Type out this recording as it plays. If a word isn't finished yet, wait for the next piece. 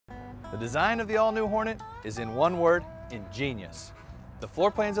The design of the all-new Hornet is in one word: ingenious. The floor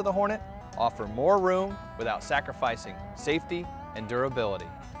plans of the Hornet offer more room without sacrificing safety and durability.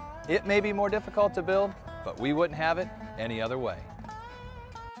 It may be more difficult to build, but we wouldn't have it any other way.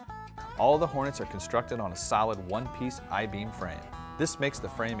 All the Hornets are constructed on a solid one-piece I-beam frame. This makes the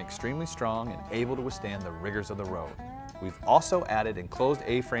frame extremely strong and able to withstand the rigors of the road. We've also added enclosed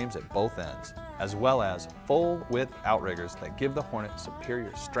A-frames at both ends, as well as full-width outriggers that give the Hornet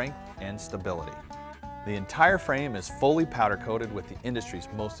superior strength and stability. The entire frame is fully powder-coated with the industry's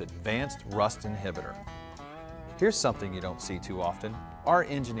most advanced rust inhibitor. Here's something you don't see too often. Our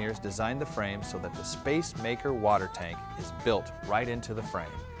engineers designed the frame so that the Space Maker water tank is built right into the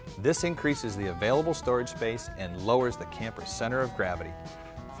frame. This increases the available storage space and lowers the camper's center of gravity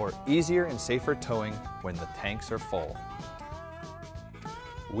for easier and safer towing when the tanks are full.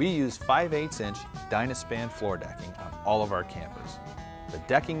 We use 5/8" Dynaspan floor decking on all of our campers. The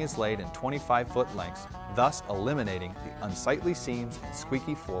decking is laid in 25-foot lengths, thus eliminating the unsightly seams and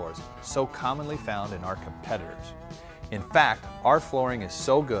squeaky floors so commonly found in our competitors. In fact, our flooring is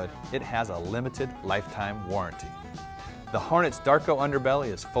so good, it has a limited lifetime warranty. The Hornet's Darko underbelly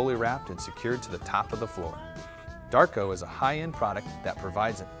is fully wrapped and secured to the top of the floor. Darko is a high-end product that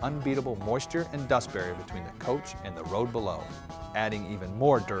provides an unbeatable moisture and dust barrier between the coach and the road below, adding even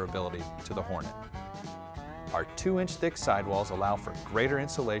more durability to the Hornet. Our 2-inch thick sidewalls allow for greater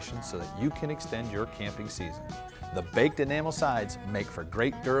insulation so that you can extend your camping season. The baked enamel sides make for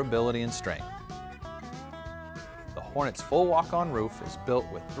great durability and strength. The Hornet's full walk-on roof is built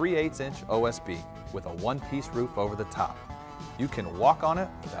with 3/8" OSB with a one-piece roof over the top. You can walk on it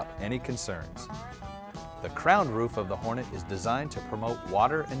without any concerns. The crowned roof of the Hornet is designed to promote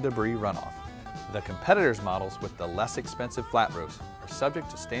water and debris runoff. The competitors' models with the less expensive flat roofs are subject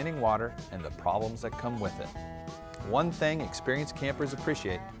to standing water and the problems that come with it. One thing experienced campers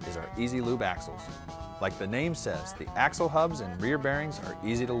appreciate is our Easy Lube axles. Like the name says, the axle hubs and rear bearings are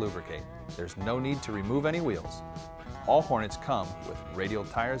easy to lubricate. There's no need to remove any wheels. All Hornets come with radial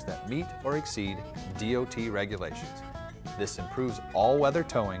tires that meet or exceed DOT regulations. This improves all-weather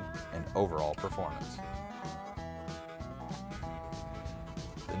towing and overall performance.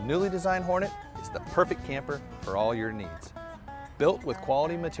 The newly designed Hornet is the perfect camper for all your needs. Built with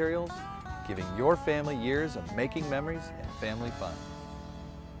quality materials, giving your family years of making memories and family fun.